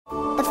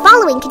The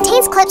following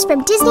contains clips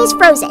from Disney's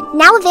Frozen,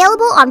 now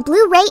available on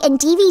Blu-ray and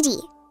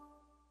DVD.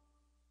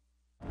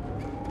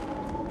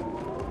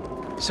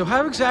 So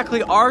how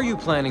exactly are you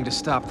planning to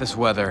stop this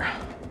weather?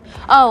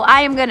 Oh,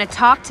 I am gonna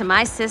talk to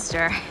my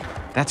sister.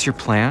 That's your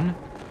plan?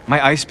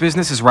 My ice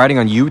business is riding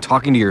on you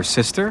talking to your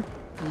sister?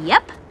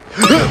 Yep.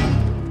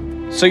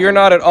 So you're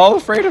not at all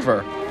afraid of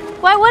her?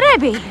 Why would I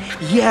be?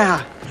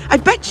 Yeah, I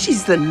bet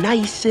she's the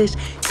nicest,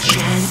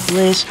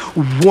 gentlest,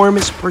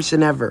 warmest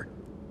person ever.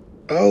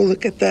 Oh,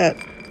 look at that.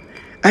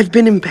 I've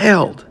been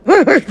impaled.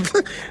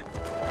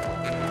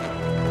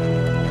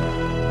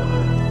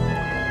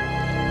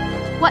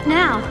 What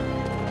now?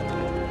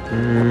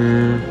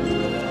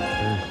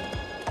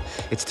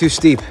 It's too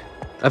steep.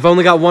 I've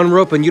only got one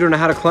rope and you don't know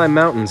how to climb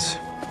mountains.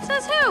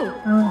 Says who?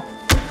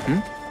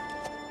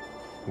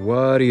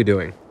 What are you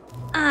doing?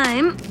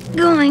 I'm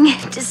going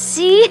to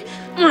see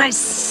my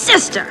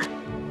sister.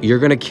 You're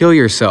gonna kill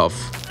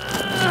yourself.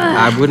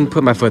 I wouldn't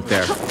put my foot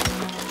there.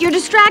 You're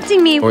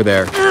distracting me. Or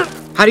there.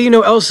 How do you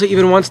know Elsa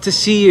even wants to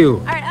see you?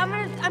 All right,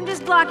 I'm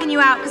just blocking you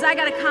out because I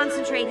gotta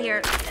concentrate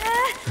here.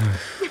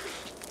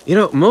 You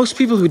know, most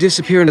people who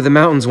disappear into the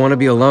mountains want to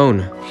be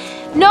alone.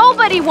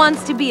 Nobody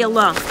wants to be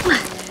alone.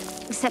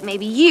 Except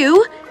maybe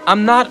you.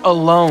 I'm not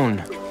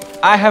alone.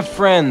 I have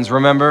friends,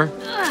 remember?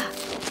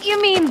 You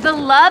mean the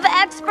love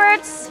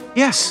experts?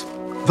 Yes,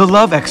 the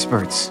love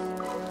experts.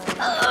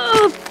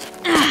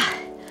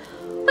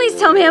 Please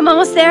tell me I'm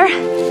almost there.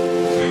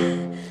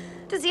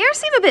 Does the air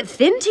seem a bit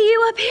thin to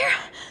you up here?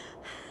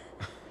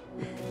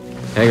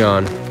 Hang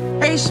on.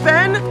 Hey,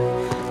 Sven.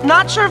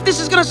 Not sure if this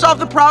is gonna solve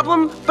the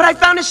problem, but I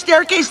found a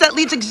staircase that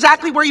leads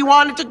exactly where you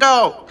wanted to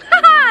go.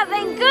 Haha,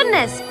 thank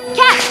goodness.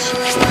 Catch.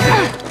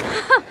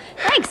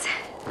 Thanks.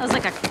 That was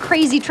like a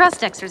crazy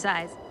trust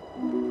exercise.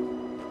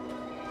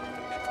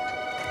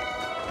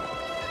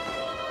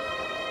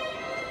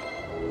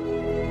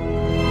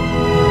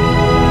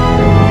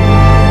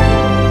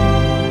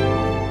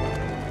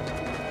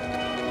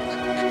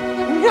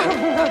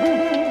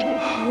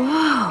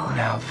 Whoa.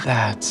 Now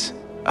that's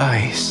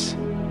ice.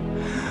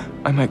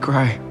 I might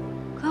cry.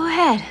 Go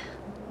ahead.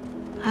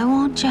 I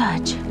won't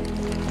judge.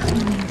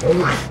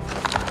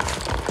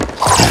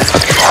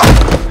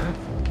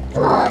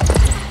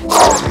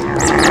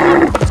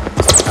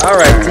 All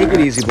right, take it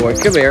easy, boy.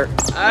 Come here.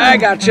 I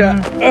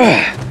gotcha.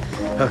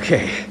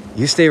 Okay,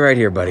 you stay right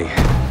here, buddy.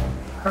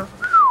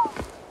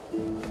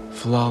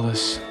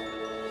 Flawless.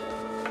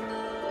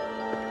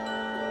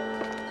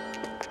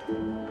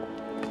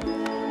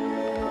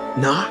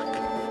 Knock.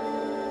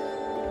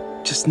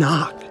 Just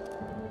knock.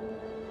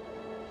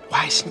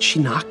 Why isn't she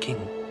knocking?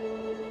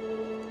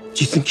 Do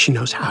you think she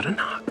knows how to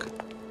knock?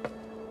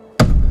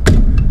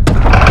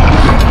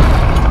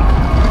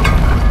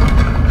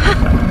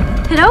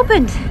 It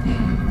opened.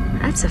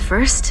 That's a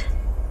first.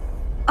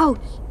 Oh,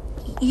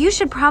 you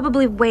should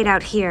probably wait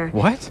out here.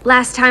 What?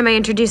 Last time I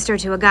introduced her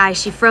to a guy,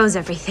 she froze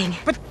everything.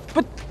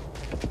 But...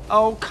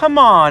 Oh, come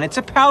on. It's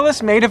a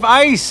palace made of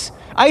ice.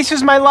 Ice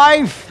is my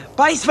life.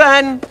 Bye,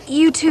 Sven.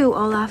 You too,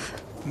 Olaf.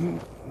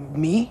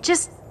 Me?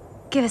 Just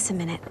give us a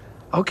minute.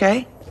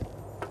 Okay.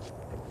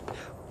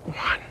 1,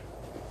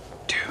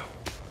 2,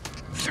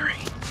 3,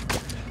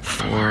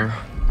 4.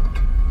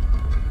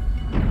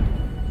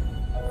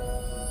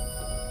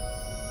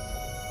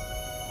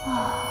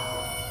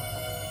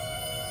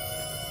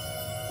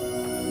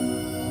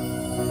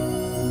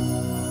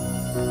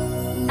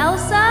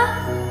 Elsa?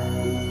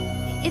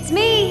 It's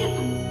me,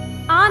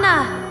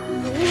 Anna.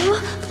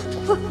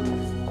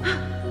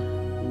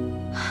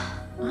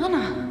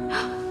 Anna.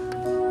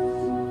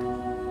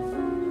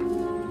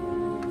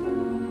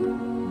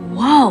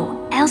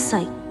 Whoa,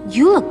 Elsa,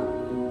 you look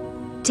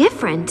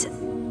different.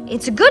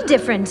 It's a good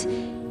different.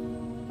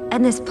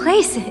 And this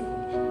place,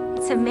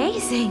 it's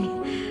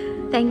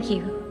amazing. Thank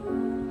you.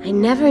 I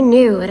never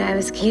knew what I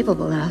was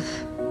capable of.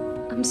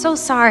 I'm so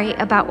sorry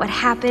about what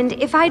happened.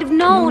 If I'd have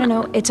known...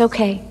 No, it's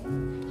okay.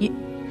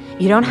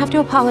 You don't have to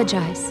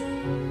apologize.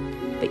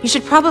 But you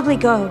should probably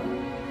go.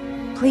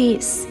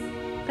 Please.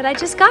 But I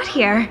just got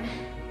here.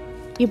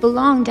 You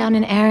belong down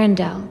in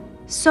Arendelle.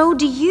 So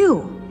do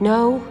you.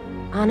 No,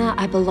 Anna,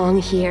 I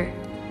belong here.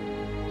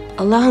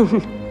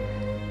 Alone.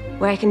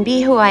 Where I can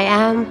be who I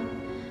am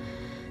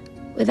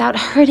without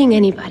hurting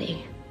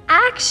anybody.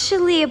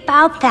 Actually,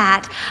 about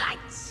that...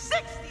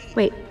 60.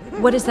 Wait,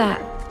 what is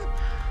that?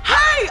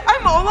 Hey,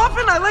 I'm Olaf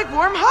and I like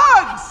warm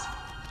hugs.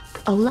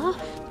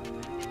 Olaf?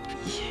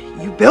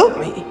 You built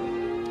me.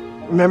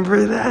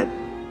 Remember that?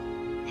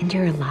 And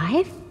you're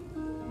alive?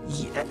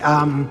 Yeah,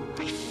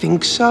 I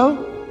think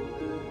so.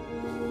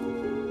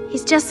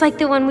 He's just like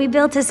the one we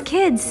built as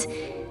kids.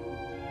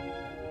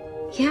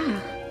 Yeah.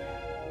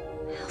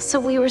 So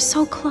we were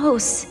so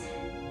close.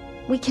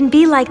 We can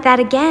be like that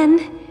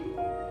again.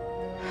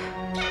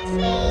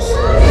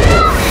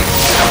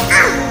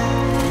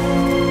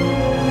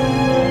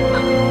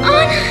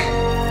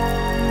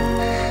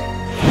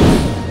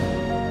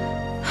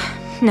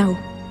 No,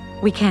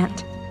 we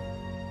can't.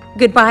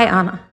 Goodbye, Anna.